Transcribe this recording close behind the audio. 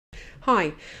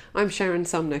Hi, I'm Sharon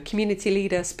Sumner, community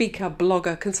leader, speaker,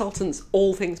 blogger, consultant,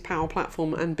 all things Power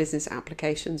Platform and business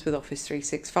applications with Office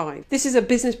 365. This is a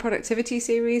business productivity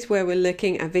series where we're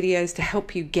looking at videos to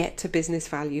help you get to business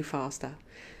value faster.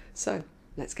 So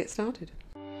let's get started.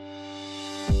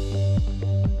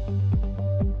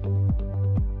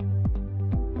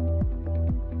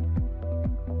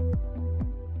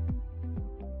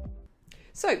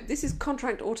 So this is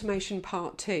contract automation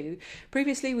part 2.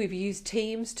 Previously we've used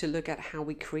Teams to look at how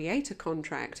we create a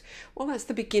contract. Well, that's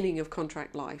the beginning of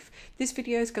contract life. This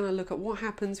video is going to look at what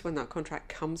happens when that contract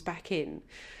comes back in.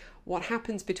 What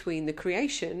happens between the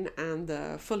creation and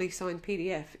the fully signed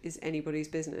PDF is anybody's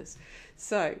business.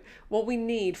 So what we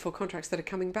need for contracts that are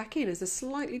coming back in is a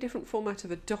slightly different format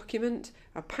of a document,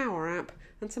 a Power App,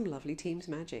 and some lovely Teams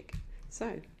magic.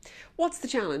 So, what's the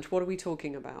challenge? What are we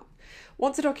talking about?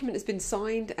 Once a document has been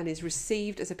signed and is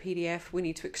received as a PDF, we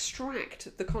need to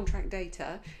extract the contract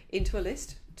data into a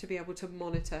list to be able to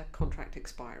monitor contract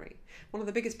expiry. One of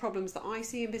the biggest problems that I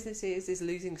see in businesses is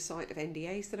losing sight of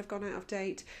NDAs that have gone out of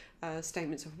date,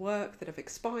 statements of work that have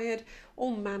expired,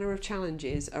 all manner of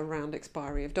challenges around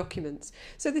expiry of documents.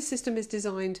 So this system is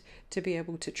designed to be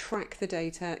able to track the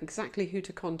data, exactly who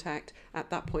to contact at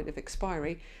that point of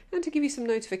expiry, and to give you some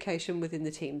notification within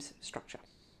the Teams structure.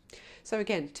 So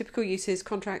again, typical uses,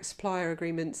 contracts, supplier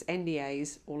agreements,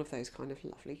 NDAs, all of those kind of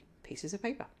lovely pieces of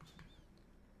paper.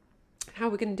 How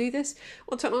we're going to do this?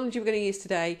 Well, technology we're going to use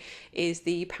today is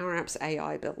the Power Apps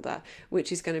AI Builder,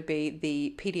 which is going to be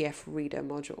the PDF reader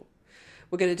module.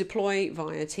 We're going to deploy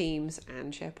via Teams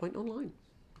and SharePoint Online.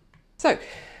 So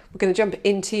we're going to jump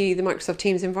into the Microsoft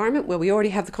Teams environment where we already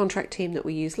have the contract team that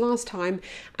we used last time,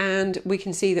 and we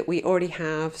can see that we already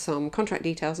have some contract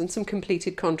details and some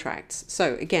completed contracts.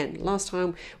 So again, last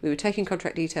time we were taking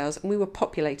contract details and we were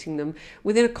populating them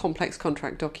within a complex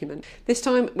contract document. This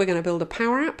time we're going to build a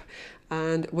Power App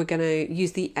and we're going to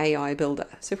use the AI Builder.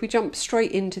 So if we jump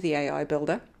straight into the AI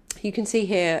Builder, you can see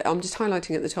here, I'm just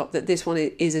highlighting at the top that this one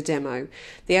is a demo.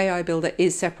 The AI Builder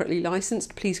is separately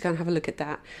licensed. Please go and have a look at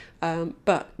that.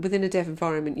 But within a dev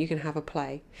environment, you can have a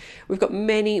play. We've got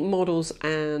many models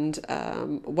and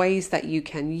ways that you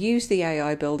can use the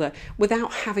AI Builder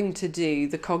without having to do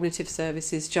the cognitive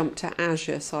services jump to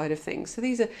Azure side of things. So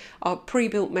these are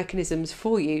pre-built mechanisms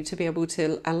for you to be able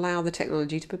to allow the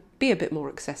technology to be a bit more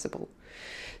accessible.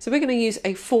 So we're going to use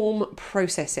a form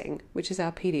processing, which is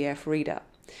our PDF reader.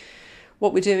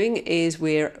 What we're doing is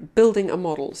we're building a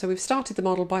model. So we've started the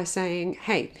model by saying,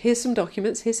 hey, here's some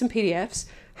documents, here's some PDFs,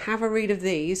 have a read of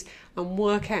these and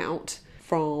work out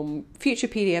from future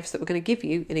PDFs that we're going to give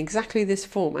you in exactly this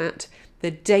format,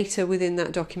 the data within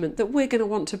that document that we're going to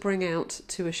want to bring out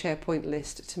to a SharePoint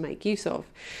list to make use of.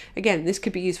 Again, this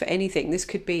could be used for anything. This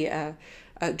could be a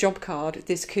job card,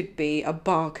 this could be a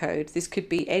barcode, this could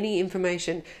be any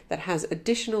information that has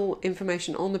additional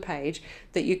information on the page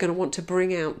that you're going to want to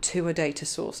bring out to a data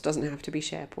source. Doesn't have to be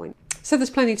SharePoint. So there's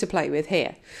plenty to play with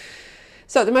here.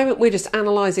 So at the moment we're just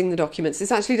analysing the documents.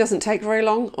 This actually doesn't take very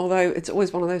long, although it's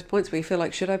always one of those points where you feel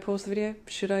like, should I pause the video?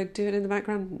 Should I do it in the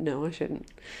background? No, I shouldn't.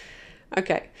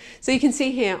 Okay, so you can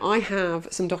see here I have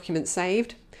some documents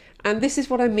saved. And this is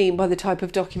what I mean by the type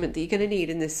of document that you're going to need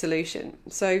in this solution.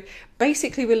 So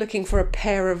basically we're looking for a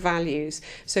pair of values.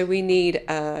 So we need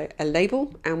a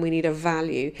label and we need a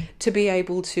value to be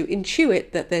able to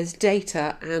intuit that there's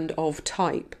data and of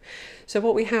type. So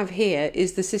what we have here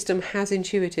is the system has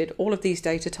intuited all of these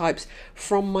data types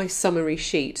from my summary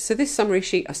sheet. So this summary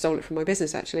sheet, I stole it from my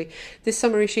business actually. This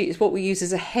summary sheet is what we use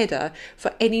as a header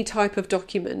for any type of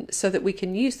document so that we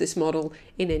can use this model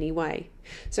in any way.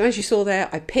 So as you saw there,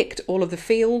 I picked all of the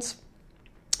fields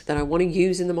that I want to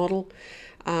use in the model,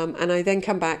 and I then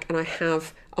come back and I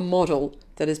have a model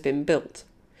that has been built.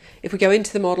 If we go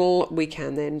into the model, we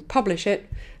can then publish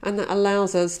it, and that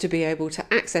allows us to be able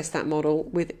to access that model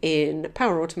within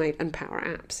Power Automate and Power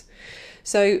Apps.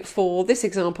 So for this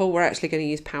example, we're actually going to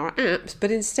use Power Apps,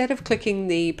 but instead of clicking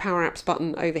the Power Apps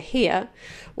button over here,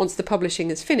 once the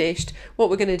publishing is finished, what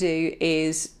we're going to do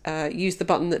is use the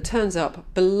button that turns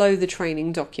up below the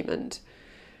training document.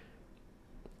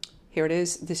 Here it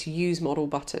is, this Use Model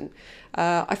button.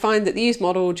 I find that the Use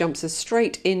Model jumps us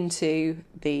straight into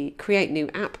the Create New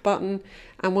App button,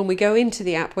 and when we go into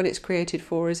the app, when it's created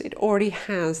for us, it already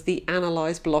has the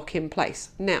Analyze block in place.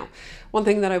 Now, one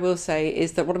thing that I will say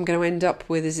is that what I'm going to end up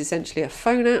with is essentially a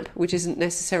phone app, which isn't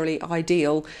necessarily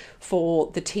ideal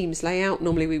for the Teams layout.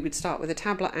 Normally we would start with a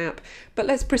tablet app, but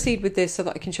let's proceed with this so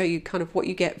that I can show you kind of what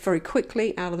you get very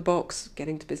quickly out of the box,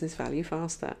 getting to business value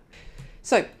faster.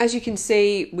 So as you can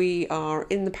see, we are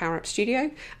in the Power App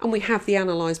Studio and we have the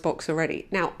Analyze box already.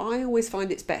 Now, I always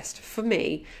find it's best for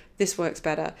me this works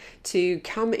better, to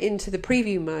come into the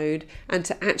preview mode and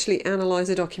to actually analyze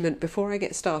a document before I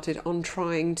get started on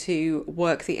trying to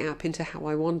work the app into how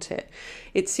I want it.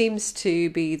 It seems to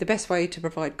be the best way to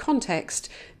provide context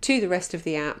to the rest of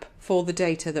the app for the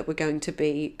data that we're going to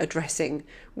be addressing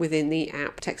within the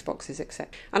app, text boxes, etc.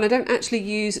 And I don't actually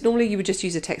use, normally you would just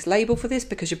use a text label for this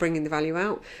because you're bringing the value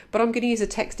out, but I'm going to use a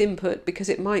text input because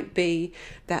it might be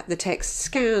that the text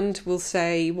scanned will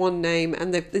say one name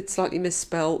and it's slightly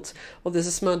misspelt, or there's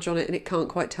a smudge on it and it can't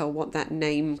quite tell what that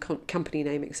name, company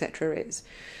name, etc. is.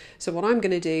 So what I'm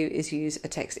going to do is use a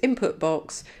text input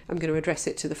box. I'm going to address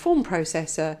it to the form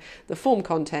processor, the form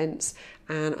contents,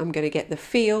 and I'm going to get the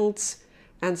fields.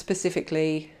 And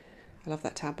specifically, I love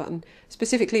that tab button.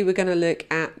 Specifically, we're going to look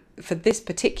at, for this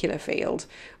particular field,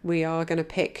 we are going to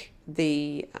pick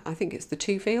the, I think it's the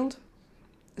to field,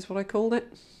 is what I called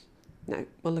it. No,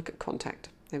 we'll look at contact.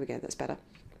 There we go, that's better.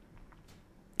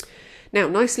 Now,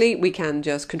 nicely, we can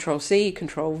just Control-C,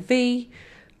 Control-V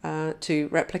to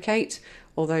replicate,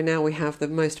 although now we have the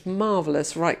most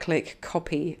marvellous right-click,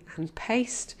 copy and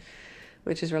paste,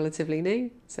 which is relatively new,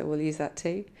 so we'll use that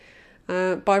too.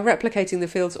 By replicating the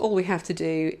fields, all we have to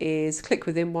do is click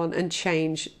within one and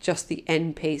change just the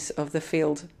end piece of the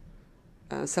field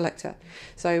selector.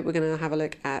 So we're going to have a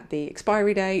look at the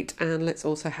expiry date, and let's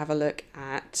also have a look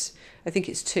at, I think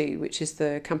it's 2, which is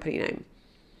the company name.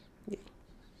 Yeah.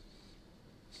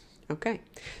 Okay,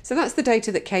 so that's the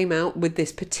data that came out with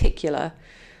this particular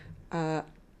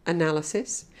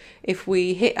analysis. If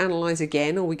we hit analyze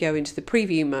again, or we go into the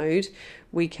preview mode,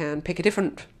 we can pick a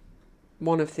different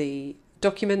one of the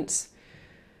documents,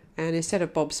 and instead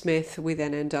of Bob Smith we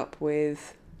then end up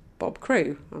with Bob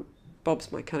Crew.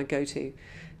 Bob's my kind of go-to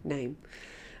name.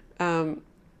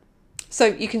 So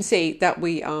you can see that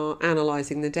we are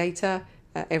analysing the data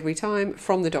every time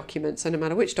from the document, so no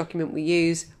matter which document we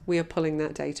use, we are pulling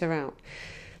that data out.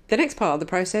 The next part of the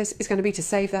process is going to be to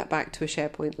save that back to a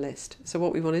SharePoint list. So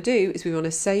what we want to do is we want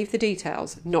to save the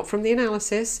details, not from the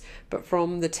analysis, but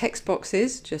from the text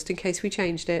boxes, just in case we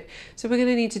changed it. So we're going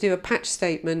to need to do a patch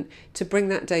statement to bring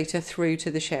that data through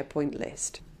to the SharePoint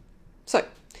list. So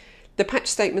the patch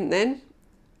statement then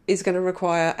is going to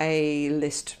require a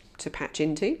list to patch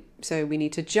into. So we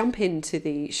need to jump into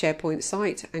the SharePoint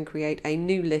site and create a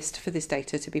new list for this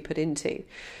data to be put into.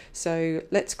 So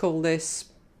let's call this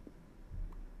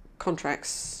contracts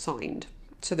signed,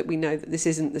 so that we know that this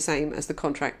isn't the same as the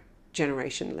contract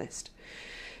generation list.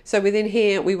 So within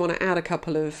here we want to add a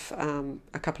couple of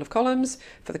columns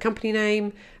for the company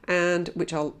name, and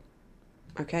which I've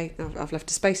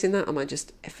left a space in that. I might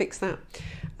just fix that.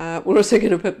 We're also going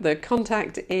to put the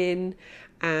contact in,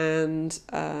 and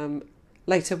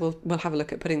later we'll have a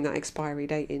look at putting that expiry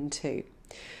date in too.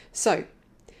 So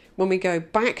when we go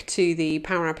back to the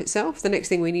Power App itself, the next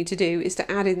thing we need to do is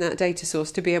to add in that data source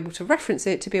to be able to reference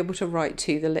it, to be able to write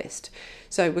to the list.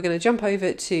 So we're going to jump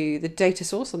over to the data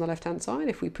source on the left hand side.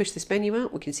 If we push this menu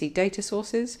out, we can see data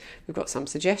sources. We've got some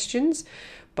suggestions,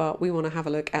 but we want to have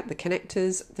a look at the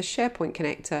connectors, the SharePoint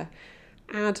connector,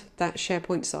 add that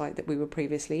SharePoint site that we were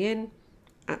previously in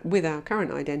with our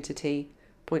current identity,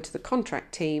 point to the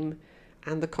contract team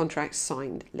and the contract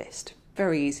signed list.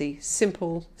 Very easy,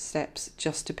 simple steps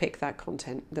just to pick that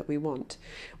content that we want.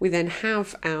 We then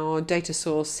have our data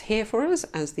source here for us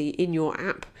as the in your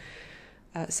app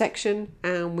section,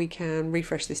 and we can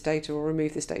refresh this data or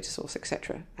remove this data source,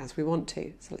 etc. as we want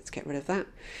to. So let's get rid of that.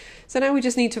 So now we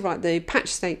just need to write the patch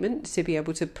statement to be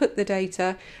able to put the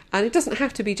data, and it doesn't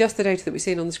have to be just the data that we've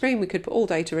seen on the screen. We could put all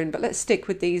data in, but let's stick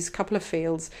with these couple of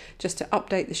fields just to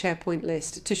update the SharePoint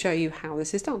list to show you how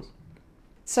this is done.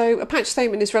 So a patch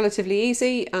statement is relatively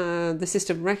easy. The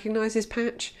system recognises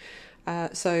patch.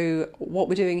 So what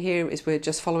we're doing here is we're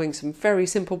just following some very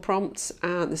simple prompts.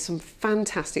 There's some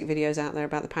fantastic videos out there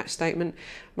about the patch statement.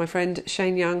 My friend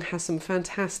Shane Young has some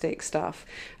fantastic stuff,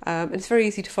 and it's very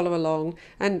easy to follow along.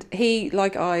 And he,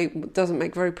 like I, doesn't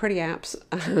make very pretty apps,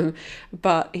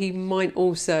 but he might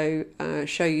also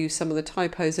show you some of the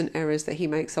typos and errors that he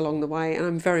makes along the way. And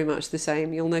I'm very much the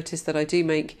same. You'll notice that I do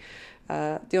make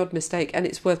the odd mistake, and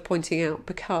it's worth pointing out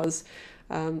because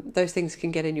those things can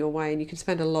get in your way and you can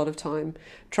spend a lot of time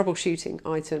troubleshooting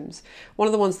items. One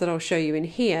of the ones that I'll show you in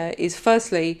here is,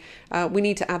 firstly, we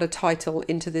need to add a title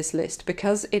into this list.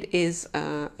 Because it is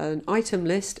an item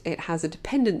list, it has a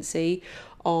dependency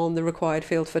on the required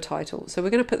field for title. So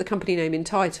we're going to put the company name in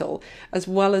title, as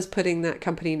well as putting that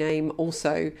company name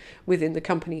also within the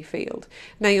company field.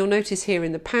 Now you'll notice here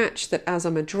in the patch that as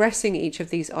I'm addressing each of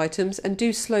these items, and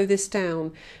do slow this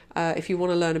down if you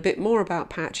want to learn a bit more about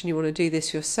patch and you want to do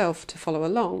this yourself to follow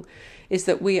along, is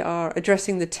that we are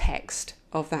addressing the text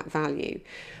of that value.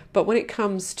 But when it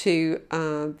comes to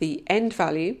the end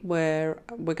value, where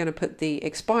we're going to put the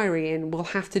expiry in, we'll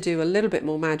have to do a little bit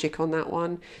more magic on that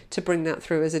one to bring that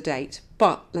through as a date.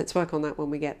 But let's work on that when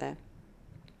we get there.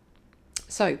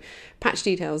 So patch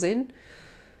details in.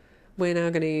 We're now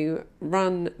going to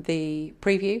run the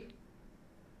preview.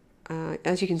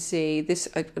 As you can see, this,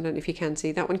 I don't know if you can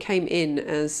see, that one came in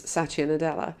as Satya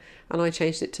Nadella, and I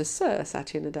changed it to Sir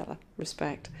Satya Nadella,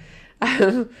 respect.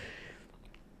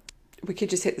 We could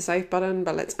just hit the save button,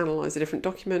 but let's analyze a different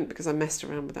document because I messed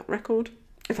around with that record.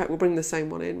 In fact, we'll bring the same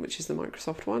one in, which is the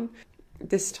Microsoft one.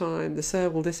 This time the Sir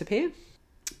will disappear.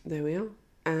 There we are.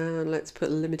 And let's put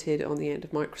limited on the end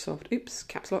of Microsoft, oops,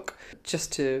 caps lock,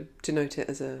 just to denote it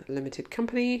as a limited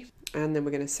company. And then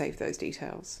we're going to save those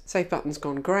details. Save button's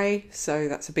gone grey, so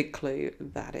that's a big clue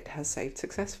that it has saved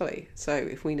successfully. So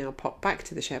if we now pop back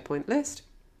to the SharePoint list,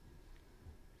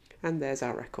 and there's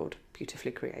our record,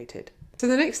 beautifully created. So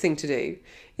the next thing to do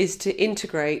is to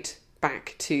integrate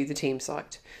back to the team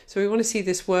site. So we want to see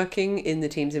this working in the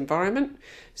Teams environment.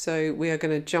 So we are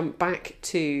going to jump back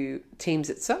to Teams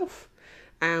itself.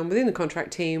 And within the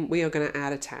contract team, we are going to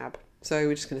add a tab. So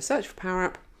we're just going to search for Power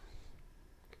App.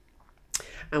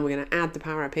 And we're going to add the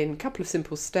Power App in, a couple of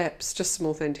simple steps, just some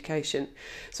authentication.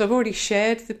 So I've already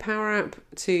shared the Power App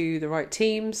to the right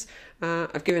teams.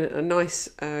 I've given it a nice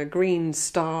green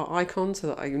star icon so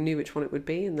that I knew which one it would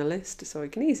be in the list, so I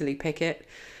can easily pick it.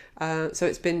 So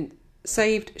it's been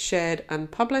saved, shared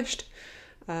and published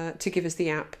to give us the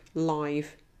app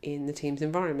live in the Teams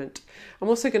environment. I'm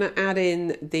also going to add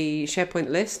in the SharePoint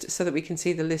list so that we can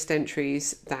see the list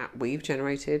entries that we've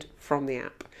generated from the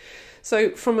app.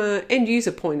 So from an end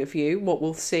user point of view, what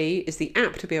we'll see is the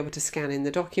app to be able to scan in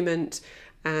the document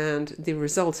and the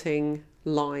resulting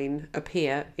line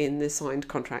appear in the signed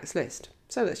contracts list.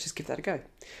 So let's just give that a go.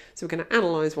 So we're going to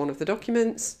analyze one of the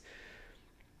documents.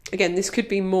 Again, this could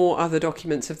be more other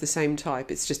documents of the same type.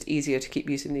 It's just easier to keep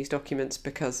using these documents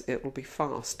because it will be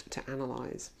fast to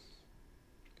analyze.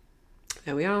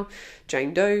 There we are,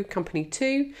 Jane Doe, Company 2,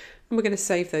 and we're going to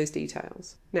save those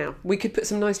details. Now, we could put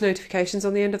some nice notifications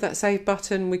on the end of that save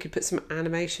button, we could put some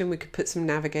animation, we could put some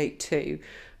navigate to.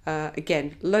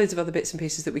 Again, loads of other bits and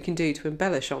pieces that we can do to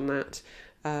embellish on that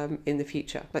in the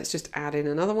future. Let's just add in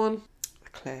another one,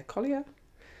 Claire Collier.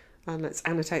 And let's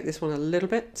annotate this one a little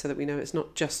bit so that we know it's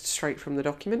not just straight from the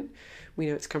document. We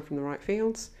know it's come from the right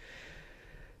fields.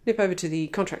 Nip over to the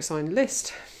contract signed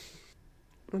list.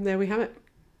 And there we have it.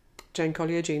 Jane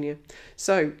Collier Jr.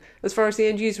 So, as far as the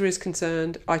end user is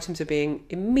concerned, items are being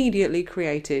immediately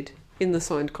created in the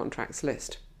signed contracts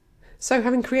list. So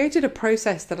having created a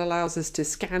process that allows us to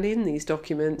scan in these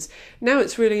documents, now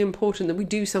it's really important that we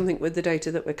do something with the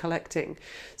data that we're collecting.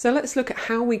 So let's look at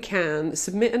how we can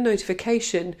submit a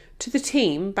notification to the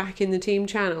team back in the team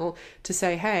channel to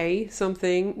say, hey,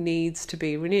 something needs to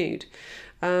be renewed.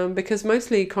 Because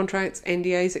mostly contracts,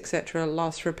 NDAs, etc.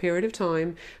 last for a period of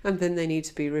time and then they need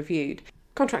to be reviewed.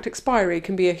 Contract expiry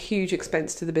can be a huge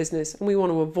expense to the business and we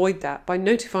want to avoid that by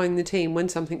notifying the team when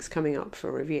something's coming up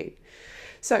for review.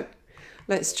 So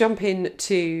let's jump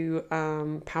into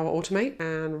Power Automate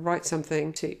and write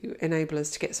something to enable us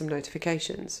to get some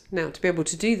notifications. Now, to be able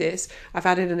to do this, I've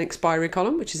added an expiry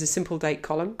column, which is a simple date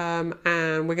column,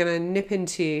 and we're going to nip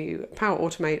into Power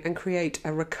Automate and create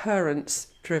a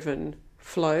recurrence-driven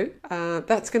flow.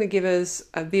 That's going to give us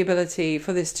the ability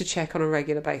for this to check on a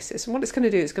regular basis. And what it's going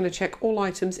to do is going to check all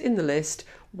items in the list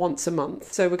once a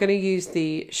month. So we're going to use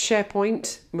the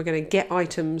SharePoint. We're going to get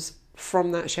items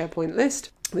from that SharePoint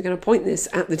list. We're going to point this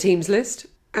at the Teams list,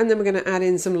 and then we're going to add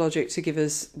in some logic to give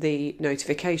us the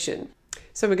notification.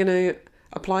 So we're going to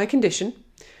apply a condition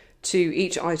to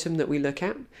each item that we look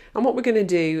at. And what we're going to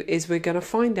do is we're going to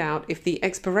find out if the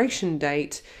expiration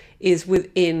date is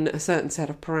within a certain set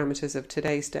of parameters of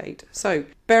today's date. So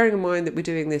bearing in mind that we're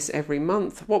doing this every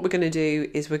month, what we're going to do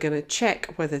is we're going to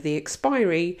check whether the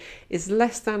expiry is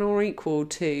less than or equal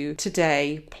to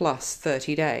today plus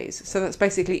 30 days. So that's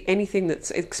basically anything that's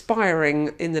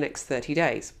expiring in the next 30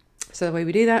 days. So the way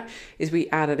we do that is we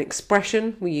add an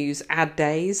expression, we use add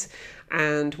days,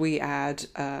 and we add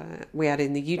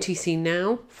in the UTC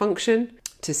now function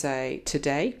to say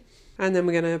today. And then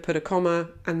we're going to put a comma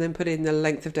and then put in the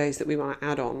length of days that we want to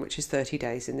add on, which is 30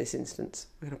 days in this instance.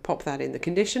 We're going to pop that in the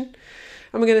condition.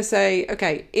 And we're going to say,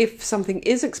 okay, if something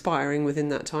is expiring within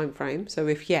that time frame, so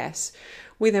if yes,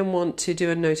 we then want to do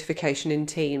a notification in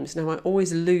Teams. Now I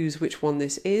always lose which one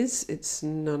this is. It's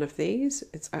none of these.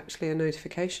 It's actually a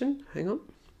notification. Hang on.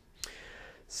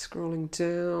 Scrolling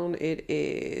down, it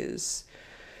is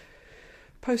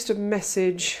post a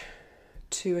message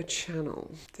to a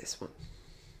channel, this one.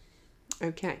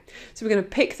 Okay, so we're going to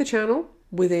pick the channel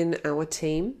within our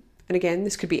team. And again,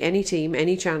 this could be any team,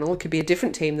 any channel. It could be a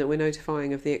different team that we're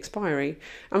notifying of the expiry.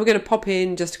 And we're going to pop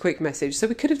in just a quick message. So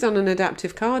we could have done an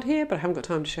adaptive card here, but I haven't got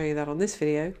time to show you that on this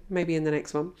video, maybe in the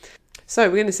next one. So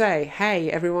we're going to say,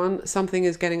 hey, everyone, something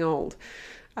is getting old.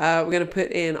 We're going to put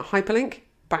in a hyperlink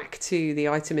back to the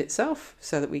item itself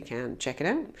so that we can check it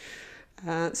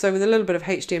out. So with a little bit of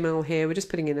HTML here, we're just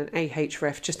putting in an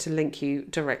ahref just to link you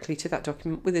directly to that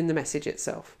document within the message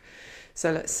itself.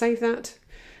 So let's save that.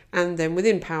 And then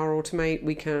within Power Automate,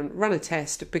 we can run a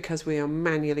test because we are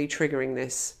manually triggering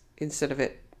this instead of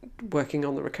it working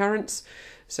on the recurrence.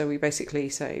 So we basically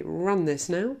say, run this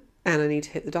now. And I need to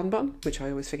hit the done button, which I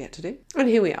always forget to do. And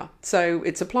here we are. So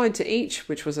it's applied to each,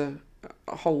 which was a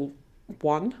whole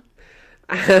one.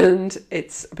 And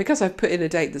it's because I've put in a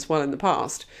date that's well in the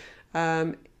past,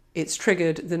 it's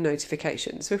triggered the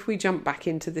notification. So if we jump back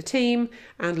into the team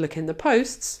and look in the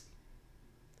posts,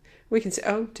 we can see,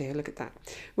 oh dear, look at that.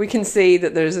 We can see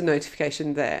that there's a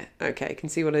notification there. Okay, can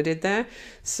see what I did there.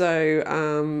 So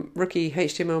rookie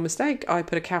HTML mistake, I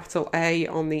put a capital A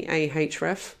on the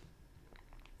ahref,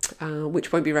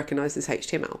 which won't be recognized as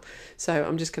HTML. So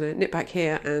I'm just going to nip back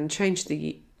here and change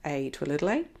the A to a little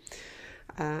a.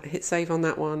 Hit save on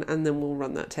that one, and then we'll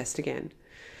run that test again.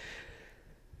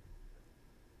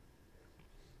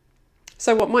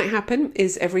 So what might happen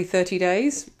is every 30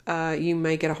 days, you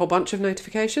may get a whole bunch of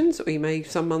notifications, or you may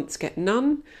some months get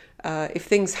none. If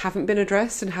things haven't been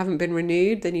addressed and haven't been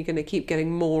renewed, then you're going to keep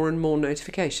getting more and more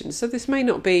notifications. So this may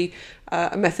not be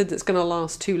a method that's going to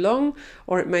last too long,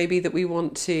 or it may be that we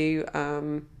want to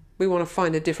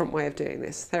find a different way of doing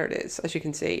this. There it is. As you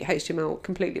can see, HTML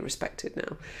completely respected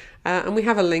now. And we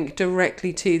have a link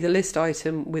directly to the list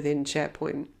item within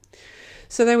SharePoint.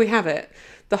 So there we have it.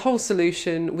 The whole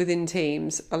solution within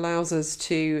Teams allows us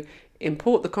to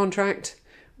import the contract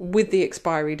with the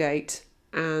expiry date,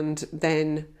 and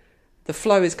then the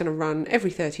flow is going to run every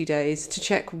 30 days to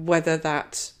check whether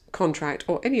that contract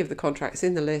or any of the contracts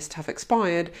in the list have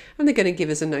expired, and they're going to give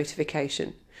us a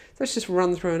notification. So let's just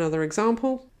run through another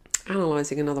example.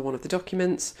 Analysing another one of the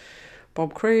documents.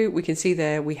 Bob Crew, we can see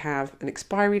there we have an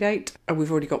expiry date, and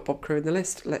we've already got Bob Crew in the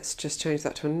list. Let's just change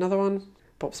that to another one.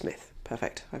 Bob Smith.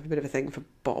 Perfect. I have a bit of a thing for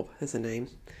Bob as a name.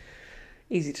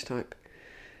 Easy to type.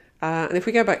 And if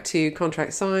we go back to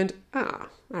contract signed, our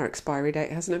expiry date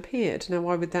hasn't appeared. Now,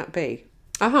 why would that be?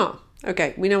 Aha,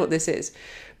 okay, we know what this is.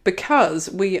 Because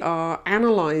we are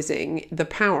analysing the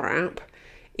Power App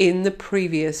in the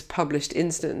previous published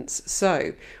instance.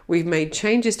 So we've made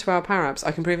changes to our Power Apps.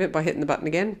 I can prove it by hitting the button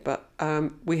again, but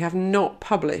we have not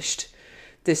published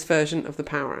this version of the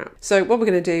Power App. So what we're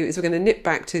going to do is we're going to nip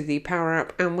back to the Power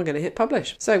App and we're going to hit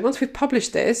publish. So once we've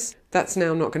published this, that's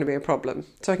now not going to be a problem.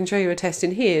 So I can show you a test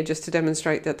in here just to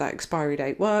demonstrate that that expiry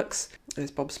date works.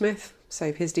 There's Bob Smith,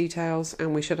 save his details,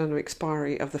 and we should have an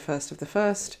expiry of the 1st of the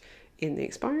 1st in the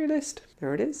expiry list.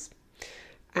 There it is.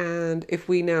 And if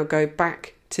we now go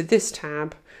back to this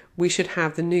tab, we should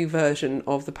have the new version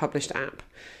of the published app.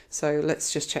 So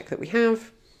let's just check that we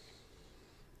have.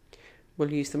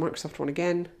 We'll use the Microsoft one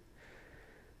again.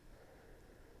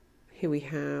 Here we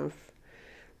have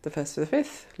the 1st of the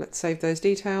 5th. Let's save those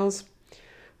details.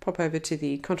 Pop over to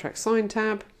the Contract Sign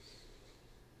tab.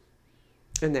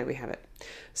 And there we have it.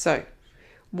 So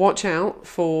watch out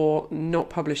for not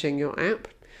publishing your app.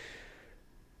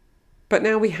 But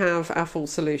now we have our full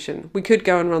solution. We could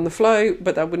go and run the flow,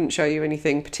 but that wouldn't show you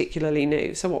anything particularly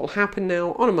new. So what will happen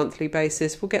now on a monthly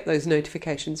basis, we'll get those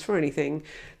notifications for anything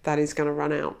that is going to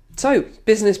run out. So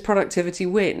business productivity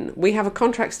win. We have a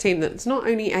contracts team that's not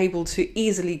only able to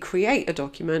easily create a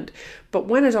document, but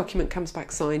when a document comes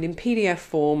back signed in PDF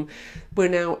form, we're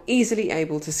now easily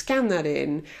able to scan that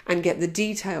in and get the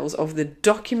details of the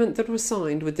document that was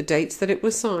signed with the dates that it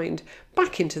was signed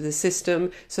back into the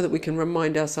system so that we can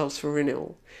remind ourselves for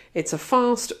renewal. It's a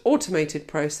fast, automated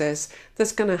process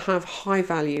that's going to have high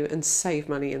value and save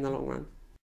money in the long run.